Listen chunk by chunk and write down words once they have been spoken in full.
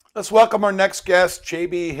Let's welcome our next guest,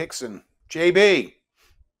 JB Hickson. JB.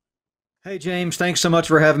 Hey, James, thanks so much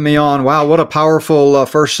for having me on. Wow, what a powerful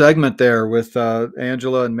first segment there with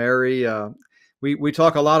Angela and Mary. We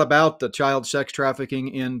talk a lot about the child sex trafficking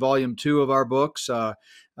in volume two of our books,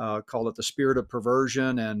 called it The Spirit of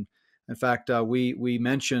Perversion. And in fact, we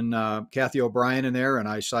mention Kathy O'Brien in there, and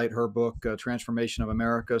I cite her book, Transformation of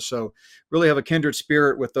America. So really have a kindred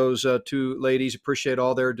spirit with those two ladies. Appreciate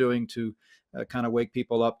all they're doing to kind of wake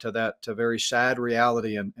people up to that very sad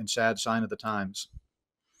reality and sad sign of the times.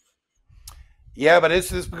 Yeah, but this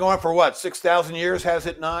has been going for what, 6,000 years, has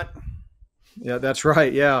it not? Yeah, that's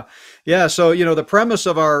right. Yeah, yeah. So the premise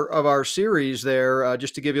of our series there,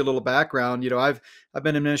 just to give you a little background, I've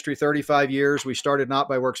been in ministry 35 years. We started Not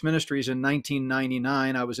by Works Ministries in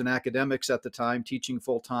 1999. I was in academics at the time, teaching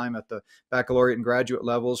full time at the baccalaureate and graduate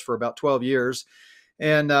levels for about 12 years.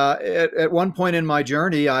 And at one point in my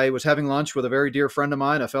journey, I was having lunch with a very dear friend of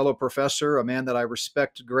mine, a fellow professor, a man that I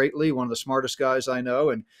respect greatly, one of the smartest guys I know,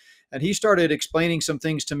 and he started explaining some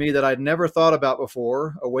things to me that I'd never thought about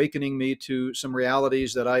before, awakening me to some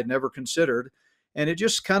realities that I'd never considered. And it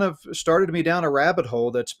just kind of started me down a rabbit hole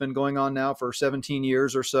that's been going on now for 17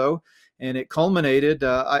 years or so. And it culminated.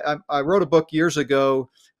 I wrote a book years ago,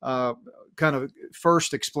 kind of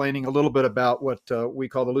first explaining a little bit about what we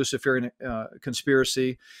call the Luciferian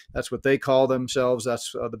conspiracy. That's what they call themselves.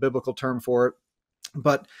 That's the biblical term for it.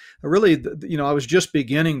 But really, I was just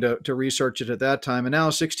beginning to research it at that time. And now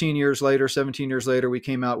 16 years later, 17 years later, we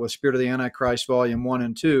came out with Spirit of the Antichrist, Volume 1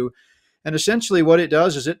 and 2. And essentially what it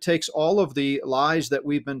does is it takes all of the lies that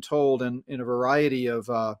we've been told in a variety of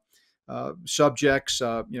subjects,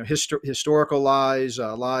 historical lies,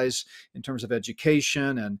 lies in terms of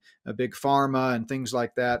education and big pharma and things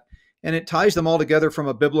like that. And it ties them all together from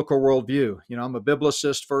a biblical worldview. I'm a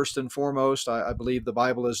biblicist first and foremost. I believe the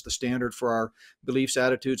Bible is the standard for our beliefs,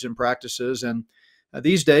 attitudes, and practices. And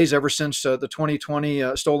these days, ever since the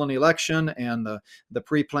 2020 stolen election and the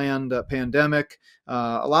pre-planned pandemic,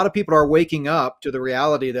 a lot of people are waking up to the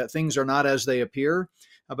reality that things are not as they appear.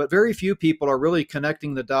 But very few people are really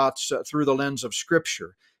connecting the dots through the lens of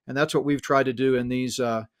Scripture. And that's what we've tried to do in these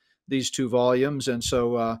two volumes. And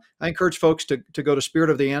so I encourage folks to go to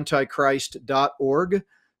spiritoftheantichrist.org,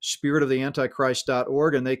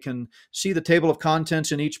 spiritoftheantichrist.org, and they can see the table of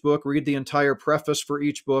contents in each book, read the entire preface for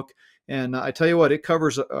each book. And I tell you what, it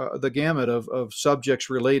covers the gamut of subjects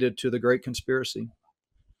related to the Great Conspiracy.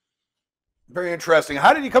 Very interesting.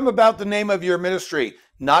 How did you come about the name of your ministry,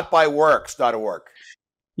 notbyworks.org?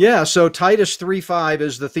 Yeah, so Titus 3:5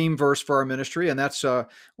 is the theme verse for our ministry, and that's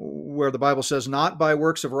where the Bible says, not by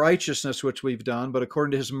works of righteousness which we've done, but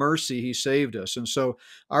according to his mercy he saved us. And so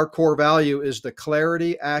our core value is the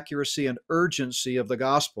clarity, accuracy, and urgency of the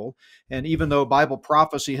gospel. And even though Bible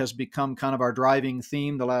prophecy has become kind of our driving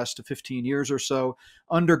theme the last 15 years or so,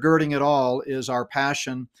 undergirding it all is our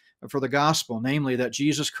passion for the gospel, namely that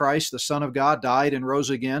Jesus Christ, the Son of God, died and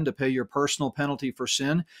rose again to pay your personal penalty for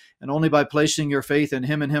sin. And only by placing your faith in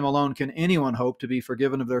him and him alone can anyone hope to be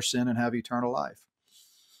forgiven of their sin and have eternal life.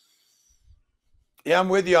 Yeah, I'm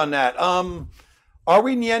with you on that. Are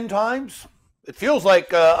we in the end times? It feels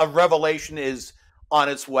like a revelation is on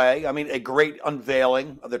its way. I mean, a great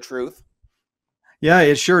unveiling of the truth. Yeah,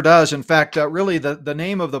 it sure does. In fact, really, the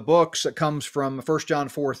name of the books comes from 1 John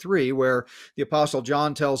 4:3, where the Apostle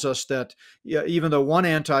John tells us that even though one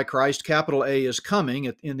Antichrist, capital A, is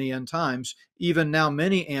coming in the end times, even now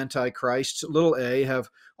many Antichrists, little a,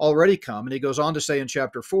 have already come. And he goes on to say in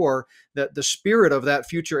chapter 4 that the spirit of that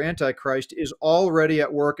future Antichrist is already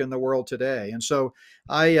at work in the world today. And so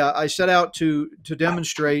I set out to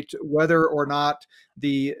demonstrate whether or not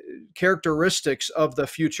the characteristics of the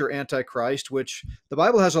future Antichrist, which the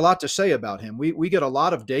Bible has a lot to say about him. We get a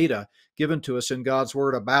lot of data given to us in God's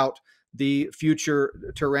word about the future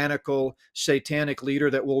tyrannical satanic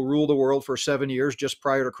leader that will rule the world for 7 years just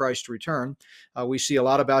prior to Christ's return. We see a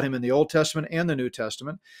lot about him in the Old Testament and the New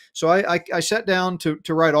Testament. So I sat down to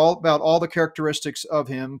write all about all the characteristics of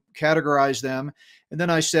him, categorize them, and then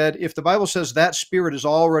I said, if the Bible says that spirit is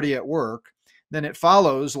already at work, then it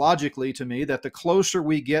follows logically to me that the closer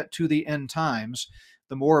we get to the end times,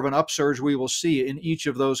 the more of an upsurge we will see in each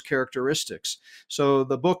of those characteristics. So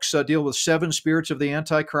the books deal with 7 spirits of the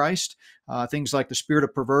Antichrist, things like the spirit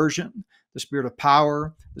of perversion, the spirit of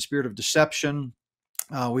power, the spirit of deception.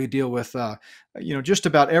 We deal with, just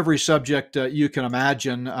about every subject you can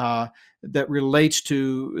imagine that relates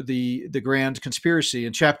to the grand conspiracy.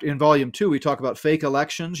 In volume 2, we talk about fake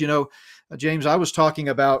elections. James, I was talking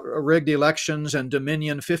about rigged elections and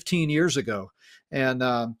Dominion 15 years ago, and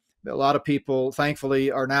A lot of people,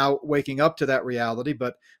 thankfully, are now waking up to that reality.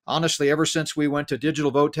 But honestly, ever since we went to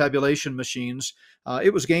digital vote tabulation machines,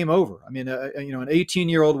 it was game over. I mean, an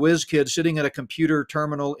 18-year-old whiz kid sitting at a computer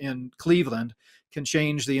terminal in Cleveland can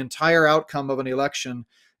change the entire outcome of an election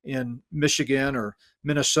in Michigan or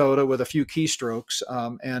Minnesota with a few keystrokes.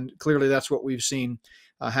 And clearly, that's what we've seen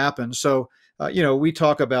happen. So, we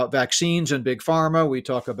talk about vaccines and big pharma. We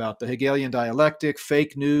talk about the Hegelian dialectic,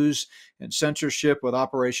 fake news, and censorship with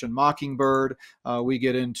Operation Mockingbird. We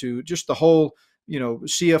get into just the whole,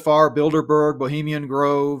 CFR, Bilderberg, Bohemian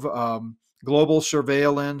Grove, global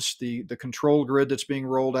surveillance, the control grid that's being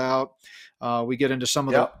rolled out. We get into some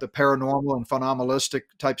of the paranormal and phenomenalistic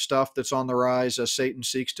type stuff that's on the rise as Satan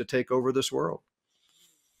seeks to take over this world.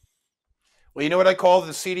 Well, you know what I call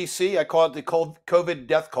the CDC? I call it the COVID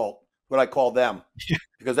death cult. What I call them,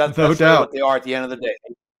 because that's really what they are at the end of the day.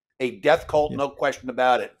 A death cult, no question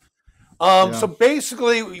about it. So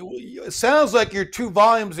basically, it sounds like your 2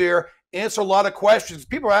 volumes here answer a lot of questions.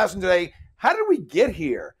 People are asking today, how did we get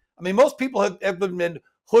here? I mean, most people have been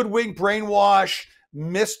hoodwinked, brainwashed,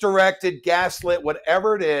 misdirected, gaslit,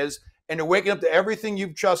 whatever it is, and they're waking up to everything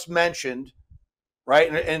you've just mentioned,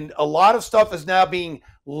 right? And a lot of stuff is now being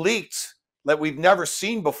leaked that we've never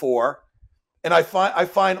seen before. And I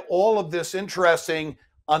find all of this interesting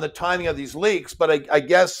on the timing of these leaks, but I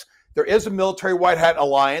guess there is a military white hat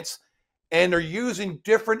alliance, and they're using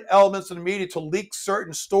different elements of the media to leak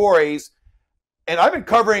certain stories. And I've been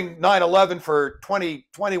covering 9/11 for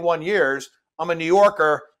 21 years. I'm a New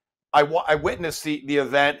Yorker. I witnessed the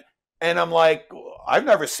event, and I'm like, I've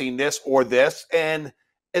never seen this or this, and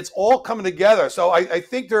it's all coming together. So I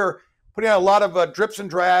think they're putting out a lot of drips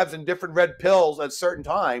and drabs and different red pills at certain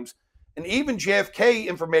times. And even JFK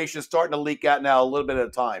information is starting to leak out now a little bit at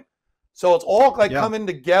a time. So it's all coming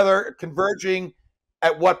together, converging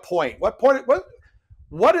at what point?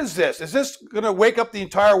 What is this? Is this going to wake up the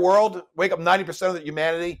entire world, wake up 90% of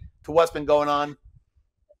humanity to what's been going on?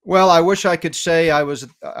 Well, I wish I could say I was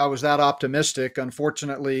that optimistic.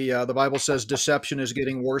 Unfortunately, the Bible says deception is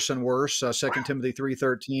getting worse and worse. 2 Timothy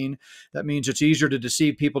 3:13. That means it's easier to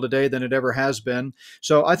deceive people today than it ever has been.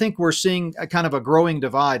 So I think we're seeing a kind of a growing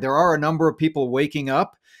divide. There are a number of people waking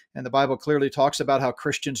up, and the Bible clearly talks about how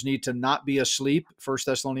Christians need to not be asleep, 1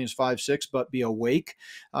 Thessalonians 5:6, but be awake.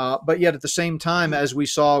 But yet at the same time, as we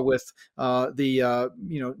saw with the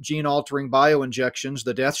gene-altering bioinjections,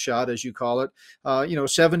 the death shot, as you call it,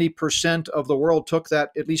 70% of the world took that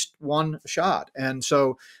at least one shot. And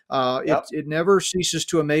so it never ceases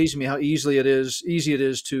to amaze me how easy it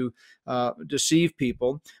is to deceive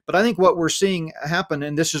people. But I think what we're seeing happen,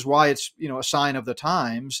 and this is why it's a sign of the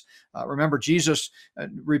times. Remember, Jesus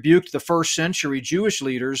rebuked the first century Jewish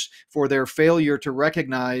leaders for their failure to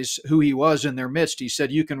recognize who he was in their midst. He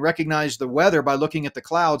said, you can recognize the weather by looking at the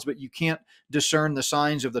clouds, but you can't discern the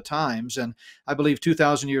signs of the times. And I believe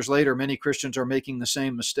 2,000 years later, many Christians are making the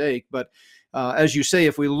same mistake. But as you say,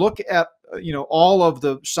 if we look at all of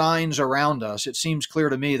the signs around us, it seems clear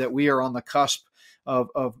to me that we are on the cusp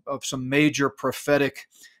of some major prophetic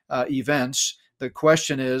events. The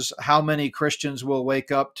question is, how many Christians will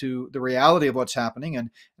wake up to the reality of what's happening, and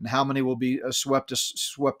how many will be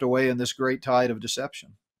swept away in this great tide of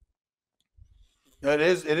deception? It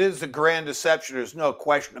is a grand deception. There's no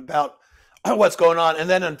question about what's going on. And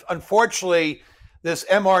then, unfortunately, this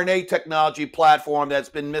mRNA technology platform that's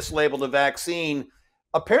been mislabeled a vaccine,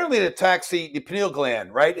 apparently it attacks the pineal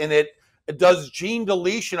gland, right? And it does gene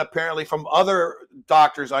deletion, apparently, from other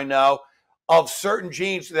doctors I know, of certain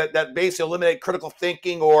genes that basically eliminate critical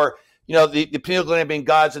thinking, or, the pineal gland being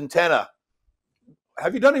God's antenna.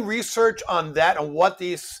 Have you done any research on that and what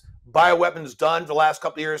these bioweapons done for the last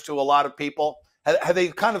couple of years to a lot of people? Have they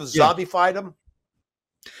kind of zombified them?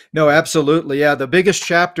 No, absolutely. Yeah. The biggest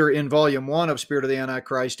chapter in volume 1 of Spirit of the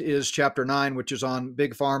Antichrist is chapter 9, which is on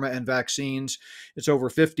big pharma and vaccines. It's over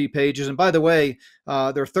 50 pages. And by the way,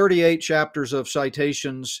 there are 38 chapters of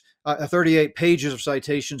citations, 38 pages of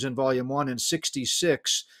citations in volume 1 and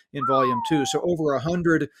 66 in volume 2. So over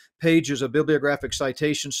 100 pages of bibliographic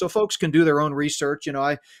citations. So folks can do their own research.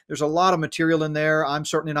 There's a lot of material in there. I'm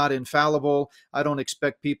certainly not infallible. I don't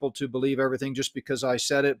expect people to believe everything just because I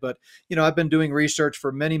said it. But, I've been doing research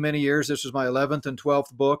for many, many years. This is my 11th and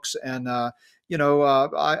 12th books. And,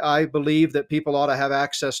 I believe that people ought to have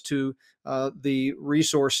access to the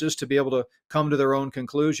resources to be able to come to their own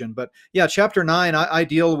conclusion. But yeah, chapter 9, I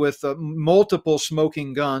deal with multiple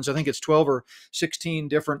smoking guns. I think it's 12 or 16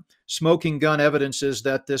 different smoking gun evidences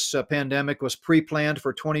that this pandemic was pre-planned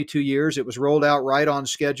for 22 years. It was rolled out right on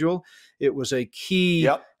schedule. It was a key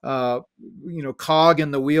cog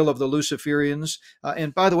in the wheel of the Luciferians.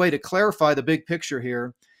 And by the way, to clarify the big picture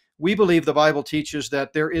here, we believe the Bible teaches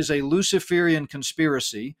that there is a Luciferian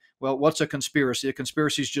conspiracy. Well, what's a conspiracy? A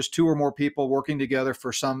conspiracy is just two or more people working together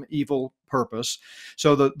for some evil purpose.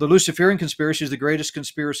 So the Luciferian conspiracy is the greatest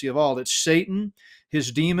conspiracy of all. It's Satan,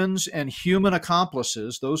 his demons, and human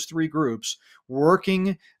accomplices, those three groups,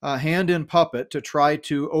 working hand in puppet to try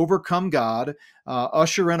to overcome God,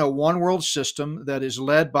 usher in a one world system that is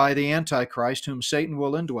led by the Antichrist, whom Satan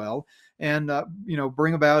will indwell, and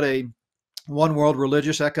bring about a one world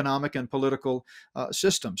religious, economic, and political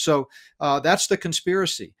system. So that's the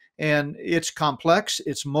conspiracy. And it's complex,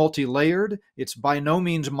 it's multi-layered, it's by no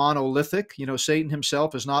means monolithic. Satan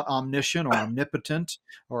himself is not omniscient or omnipotent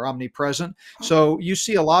or omnipresent. So you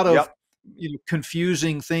see a lot of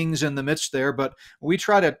confusing things in the midst there, but we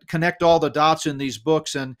try to connect all the dots in these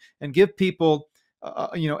books and give people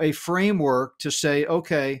a framework to say,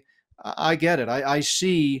 okay, I get it. I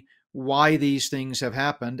see why these things have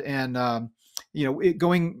happened. And,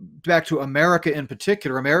 going back to America in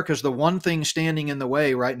particular, America is the one thing standing in the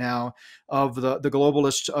way right now of the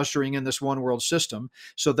globalists ushering in this one world system.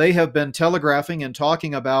 So they have been telegraphing and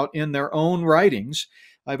talking about in their own writings.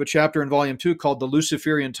 I have a chapter in volume 2 called The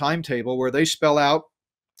Luciferian Timetable, where they spell out,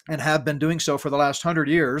 and have been doing so for the last 100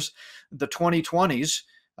 years, the 2020s.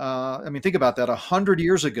 Think about that. 100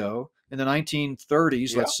 years ago, in the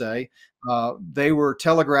 1930s, let's say, they were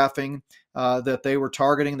telegraphing that they were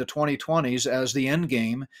targeting the 2020s as the end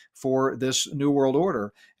game for this new world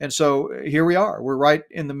order. And so here we are. We're right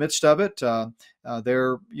in the midst of it.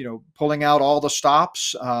 They're pulling out all the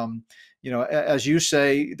stops. As you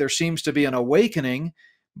say, there seems to be an awakening.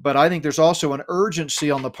 But I think there's also an urgency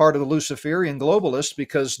on the part of the Luciferian globalists,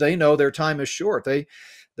 because they know their time is short.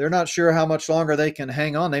 They're not sure how much longer they can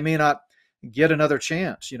hang on. They may not get another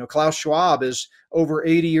chance. Klaus Schwab is over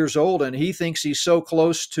 80 years old, and he thinks he's so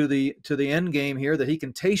close to the end game here that he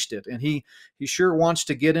can taste it. And he sure wants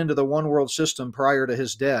to get into the one world system prior to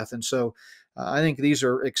his death. And so I think these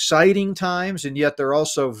are exciting times, and yet they're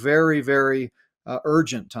also very, very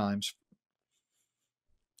urgent times.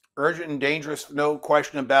 Urgent and dangerous, no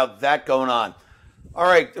question about that going on. All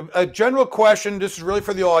right, a general question. This is really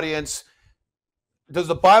for the audience. Does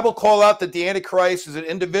the Bible call out that the Antichrist is an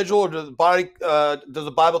individual, or does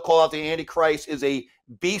the Bible call out the Antichrist is a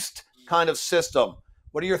beast kind of system?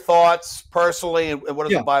 What are your thoughts personally, and what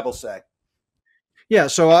does the Bible say? Yeah,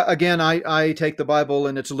 so again, I take the Bible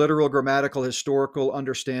in its literal, grammatical, historical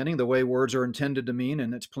understanding, the way words are intended to mean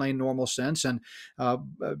in its plain, normal sense. And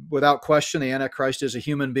without question, the Antichrist is a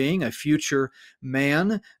human being, a future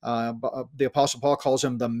man. The Apostle Paul calls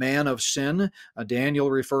him the man of sin. Daniel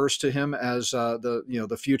refers to him as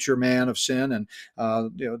the future man of sin, and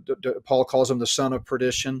Paul calls him the son of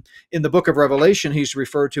perdition. In the book of Revelation, he's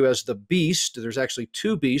referred to as the beast. There's actually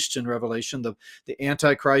two beasts in Revelation: the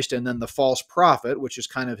Antichrist and then the false prophet, which is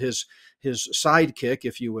kind of his sidekick,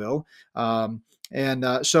 if you will.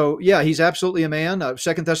 So he's absolutely a man.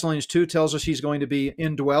 2 Thessalonians 2 tells us he's going to be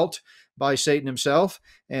indwelt by Satan himself,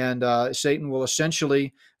 and Satan will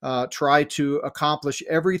essentially try to accomplish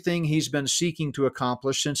everything he's been seeking to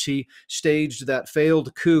accomplish since he staged that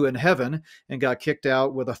failed coup in heaven and got kicked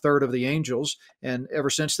out with a third of the angels. And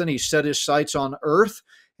ever since then, he's set his sights on earth.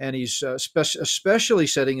 And he's especially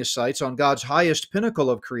setting his sights on God's highest pinnacle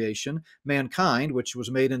of creation, mankind, which was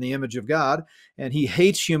made in the image of God. And he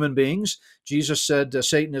hates human beings. Jesus said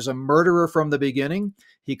Satan is a murderer from the beginning.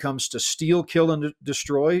 He comes to steal, kill, and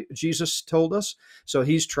destroy, Jesus told us. So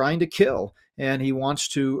he's trying to kill. And he wants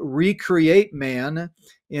to recreate man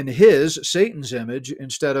in Satan's image,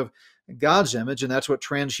 instead of God's image. And that's what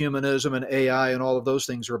transhumanism and AI and all of those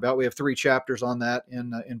things are about. We have 3 chapters on that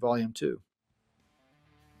in volume 2.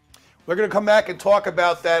 We're going to come back and talk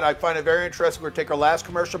about that. I find it very interesting. We're going to take our last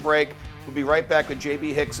commercial break. We'll be right back with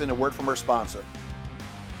JB Hixson, a word from our sponsor.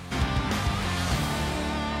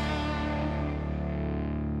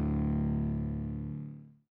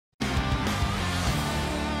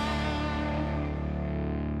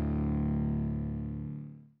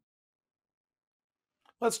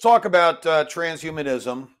 Let's talk about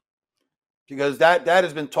transhumanism, because that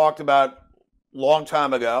has been talked about a long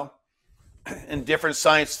time ago in different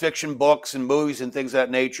science fiction books and movies and things of that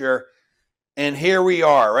nature. And here we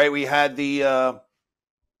are, right? We had the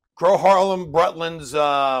Gro Harlem Brundtland's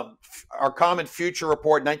Our Common Future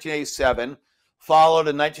Report, 1987, followed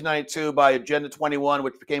in 1992 by Agenda 21,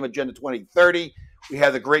 which became Agenda 2030. We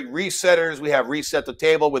had the Great Resetters. We have Reset the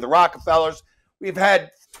Table with the Rockefellers. We've had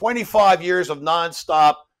 25 years of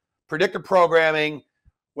nonstop predictive programming,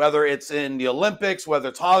 whether it's in the Olympics, whether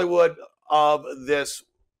it's Hollywood, of this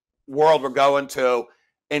world we're going to,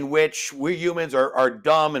 in which we humans are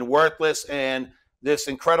dumb and worthless, and this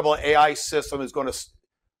incredible AI system is going to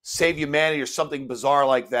save humanity or something bizarre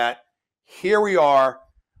like that. Here we are.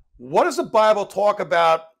 What does the Bible talk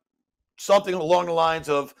about? Something along the lines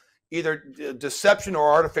of either deception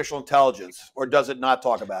or artificial intelligence, or does it not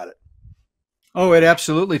talk about it? Oh, it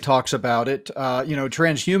absolutely talks about it.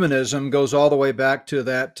 Transhumanism goes all the way back to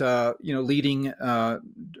that, leading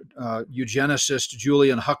eugenicist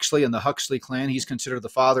Julian Huxley and the Huxley clan. He's considered the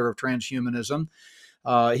father of transhumanism.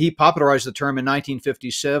 He popularized the term in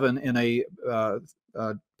 1957 in a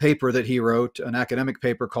paper that he wrote, an academic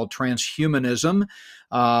paper called Transhumanism.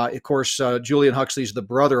 Of course, Julian Huxley is the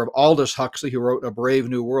brother of Aldous Huxley, who wrote A Brave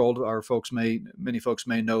New World. Many folks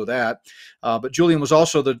may know that. But Julian was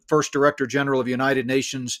also the first Director General of United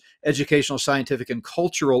Nations Educational, Scientific, and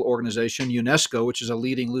Cultural Organization, UNESCO, which is a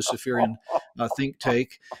leading Luciferian think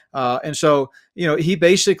tank. And so, he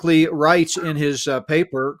basically writes in his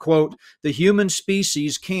paper, quote, "The human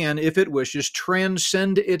species can, if it wishes,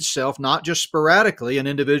 transcend itself, not just sporadically, an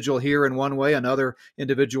individual here in one way, another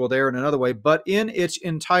individual there in another way, but in its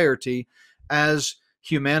entirety as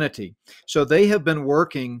humanity." So they have been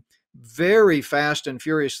working very fast and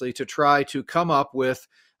furiously to try to come up with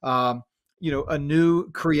a new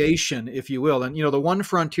creation, if you will. And the one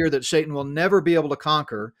frontier that Satan will never be able to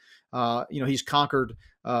conquer, he's conquered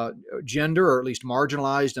gender, or at least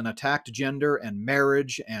marginalized and attacked gender and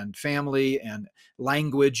marriage and family and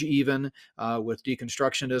language, even with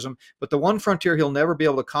deconstructionism. But the one frontier he'll never be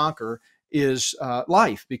able to conquer is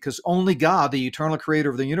life, because only God, the eternal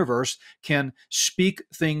creator of the universe, can speak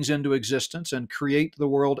things into existence and create the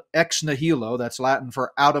world ex nihilo. That's Latin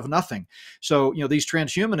for out of nothing. So, these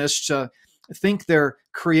transhumanists think they're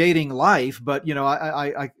creating life, but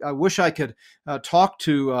I wish I could talk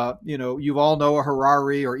to Yuval Noah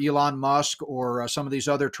Harari or Elon Musk or some of these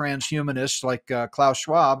other transhumanists like Klaus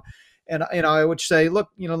Schwab, and I would say, look,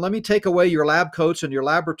 let me take away your lab coats and your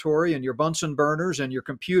laboratory and your Bunsen burners and your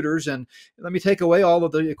computers, and let me take away all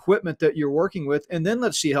of the equipment that you're working with, and then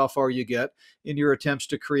let's see how far you get in your attempts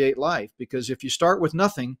to create life. Because if you start with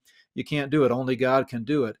nothing, you can't do it. Only God can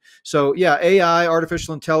do it. So yeah, AI,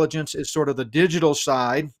 artificial intelligence, is sort of the digital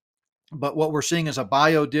side. But what we're seeing is a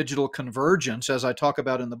bio-digital convergence, as I talk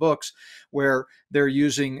about in the books, where they're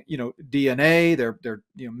using, DNA. They're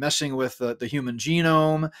messing with the human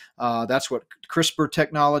genome. That's what CRISPR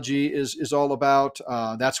technology is all about.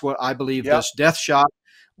 That's what I believe this death shot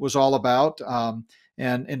was all about.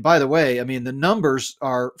 And by the way, I mean, the numbers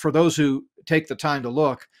are, for those who take the time to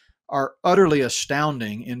look, are utterly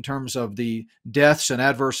astounding in terms of the deaths and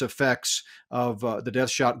adverse effects of the death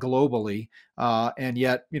shot globally. And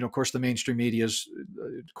yet, of course, the mainstream media is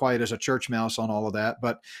quiet as a church mouse on all of that.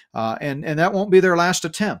 But and that won't be their last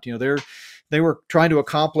attempt. They were trying to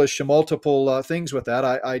accomplish multiple things with that.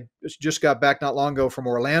 I just got back not long ago from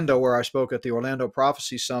Orlando, where I spoke at the Orlando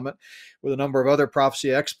Prophecy Summit with a number of other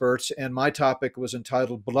prophecy experts, and my topic was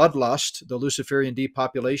entitled Bloodlust, the Luciferian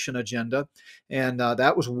Depopulation Agenda. And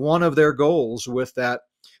that was one of their goals with that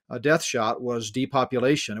death shot, was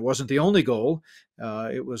depopulation. It wasn't the only goal.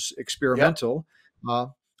 It was experimental. Yep.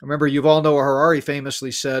 Remember, Yuval Noah Harari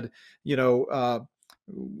famously said,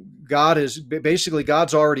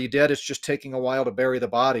 God's already dead. It's just taking a while to bury the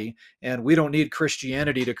body. And we don't need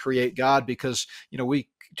Christianity to create God, because,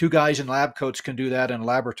 two guys in lab coats can do that in a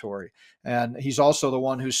laboratory. And he's also the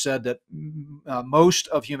one who said that most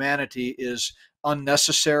of humanity is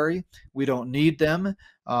unnecessary. We don't need them.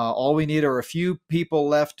 All we need are a few people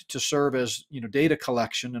left to serve as, data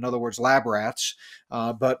collection, in other words, lab rats.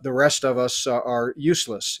 But the rest of us are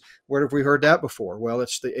useless. Where have we heard that before? Well,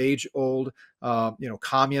 it's the age-old,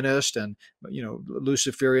 communist and,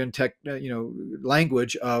 Luciferian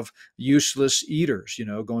language of useless eaters,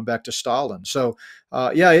 going back to Stalin. So,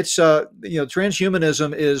 it's,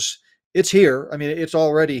 transhumanism it's here. I mean, it's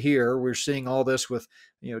already here. We're seeing all this with,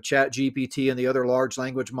 Chat GPT and the other large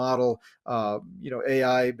language model,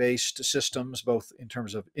 AI-based systems, both in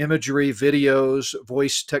terms of imagery, videos,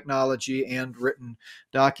 voice technology, and written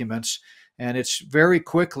documents. And it's very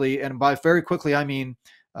quickly, and by very quickly, I mean,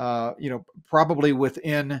 probably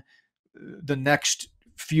within the next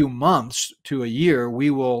few months to a year,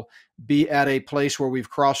 we will be at a place where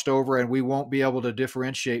we've crossed over and we won't be able to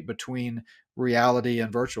differentiate between reality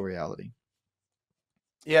and virtual reality.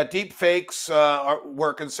 Yeah, deep fakes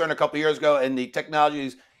were a concern a couple of years ago, and the technology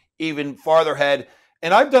is even farther ahead.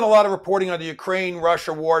 And I've done a lot of reporting on the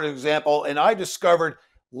Ukraine-Russia war, as an example, and I discovered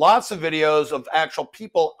lots of videos of actual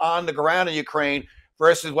people on the ground in Ukraine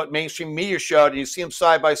versus what mainstream media showed. And you see them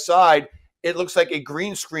side by side. It looks like a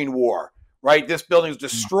green screen war, right? This building is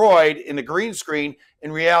destroyed in the green screen.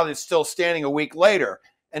 In reality, it's still standing a week later.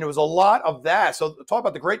 And it was a lot of that. So talk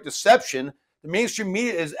about the great deception. The mainstream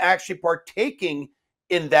media is actually partaking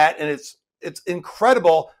in that, and it's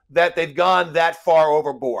incredible that they've gone that far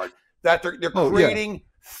overboard. That they're creating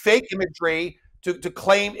fake imagery to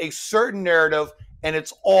claim a certain narrative, and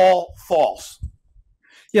it's all false.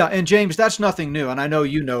 Yeah, and James, that's nothing new, and I know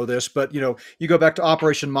you know this, but you go back to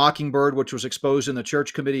Operation Mockingbird, which was exposed in the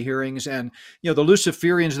church committee hearings, and the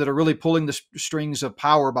Luciferians that are really pulling the strings of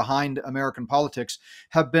power behind American politics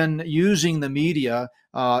have been using the media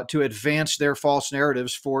to advance their false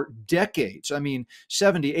narratives for decades. I mean,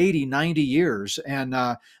 70, 80, 90 years. And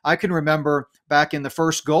I can remember back in the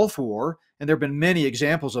first Gulf War, and there have been many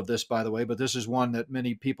examples of this, by the way, but this is one that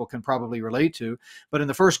many people can probably relate to. But in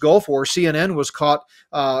the first Gulf War, CNN was caught,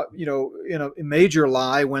 in a major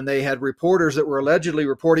lie when they had reporters that were allegedly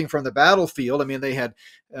reporting from the battlefield. I mean, they had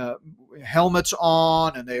helmets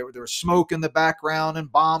on, and there was smoke in the background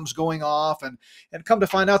and bombs going off. And come to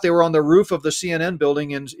find out, they were on the roof of the CNN building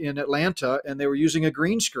in Atlanta, and they were using a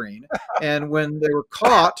green screen. And when they were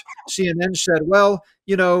caught, CNN said, well,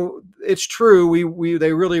 it's true.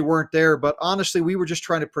 They really weren't there, but honestly, we were just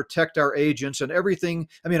trying to protect our agents and everything.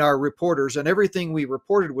 I mean, our reporters, and everything we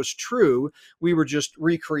reported was true. We were just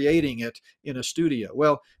recreating it in a studio.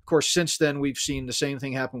 Well, of course, since then, we've seen the same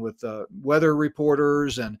thing happen with weather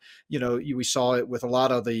reporters, and we saw it with a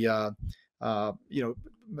lot of the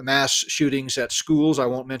mass shootings at schools. I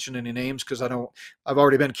won't mention any names because I've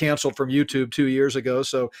already been canceled from YouTube 2 years ago.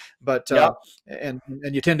 So, but, and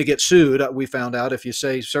you tend to get sued. We found out if you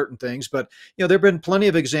say certain things, but there've been plenty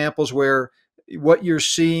of examples where what you're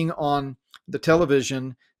seeing on the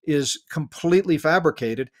television is completely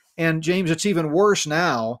fabricated. And James, it's even worse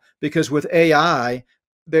now because with AI,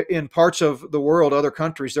 in parts of the world, other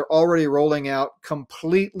countries, they're already rolling out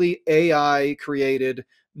completely AI created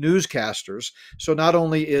newscasters. So not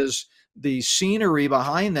only is the scenery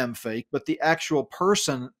behind them fake, but the actual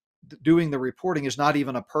person doing the reporting is not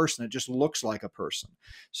even a person. It just looks like a person.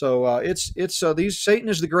 So Satan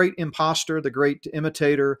is the great imposter, the great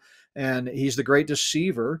imitator, and he's the great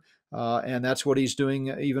deceiver. And that's what he's doing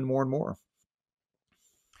even more and more.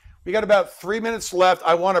 We got about 3 minutes left.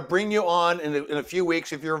 I want to bring you on in a few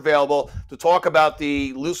weeks, if you're available, to talk about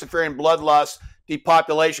the Luciferian bloodlust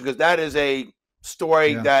depopulation, because that is a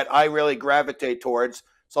story that I really gravitate towards.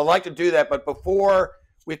 So I'd like to do that. But before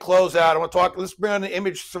we close out, I want to talk, let's bring on the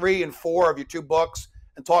image 3 and 4 of your two books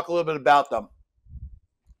and talk a little bit about them.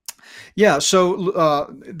 Yeah, so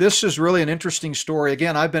this is really an interesting story.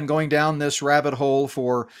 Again, I've been going down this rabbit hole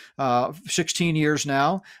for 16 years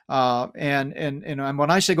now, and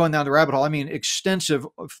when I say going down the rabbit hole, I mean extensive,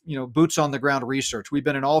 boots on the ground research. We've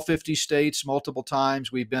been in all 50 states multiple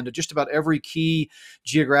times. We've been to just about every key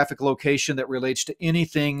geographic location that relates to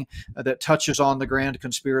anything that touches on the grand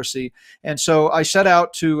conspiracy. And so I set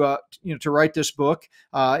out to write this book.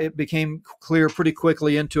 It became clear pretty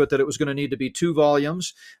quickly into it that it was going to need to be 2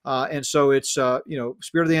 volumes. And so it's,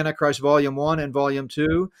 Spirit of the Antichrist, Volume 1 and Volume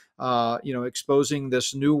 2, exposing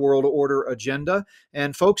this New World Order agenda.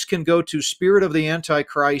 And folks can go to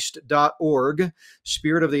spiritoftheantichrist.org,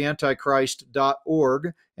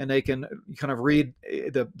 spiritoftheantichrist.org, and they can kind of read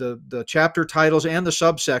the chapter titles and the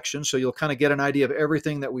subsections, so you'll kind of get an idea of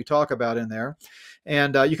everything that we talk about in there.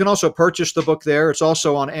 And you can also purchase the book there. It's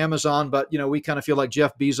also on Amazon, but we kind of feel like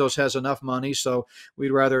Jeff Bezos has enough money, so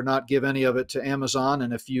we'd rather not give any of it to Amazon.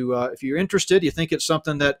 And if you're interested, you think it's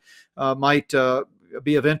something that might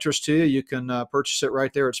be of interest to you, you can purchase it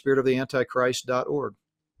right there at spiritoftheantichrist.org.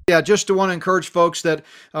 Yeah, just to want to encourage folks that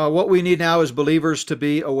what we need now is believers to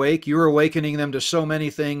be awake. You're awakening them to so many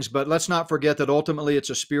things, but let's not forget that ultimately it's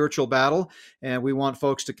a spiritual battle, and we want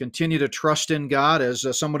folks to continue to trust in God. As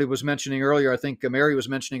somebody was mentioning earlier, I think Mary was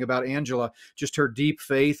mentioning about Angela, just her deep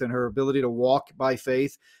faith and her ability to walk by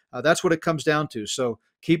faith. That's what it comes down to. So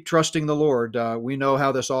keep trusting the Lord. We know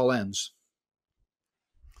how this all ends.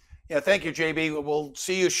 Yeah, thank you, JB. We'll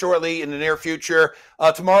see you shortly in the near future.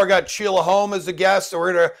 Tomorrow, I got Sheila Home as a guest. So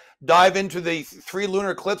we're going to dive into the 3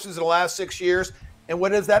 lunar eclipses in the last 6 years. And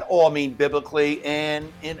what does that all mean biblically and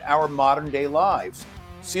in our modern day lives?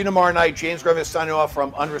 See you tomorrow night. James Griffiths signing off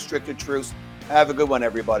from Unrestricted Truths. Have a good one,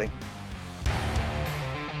 everybody.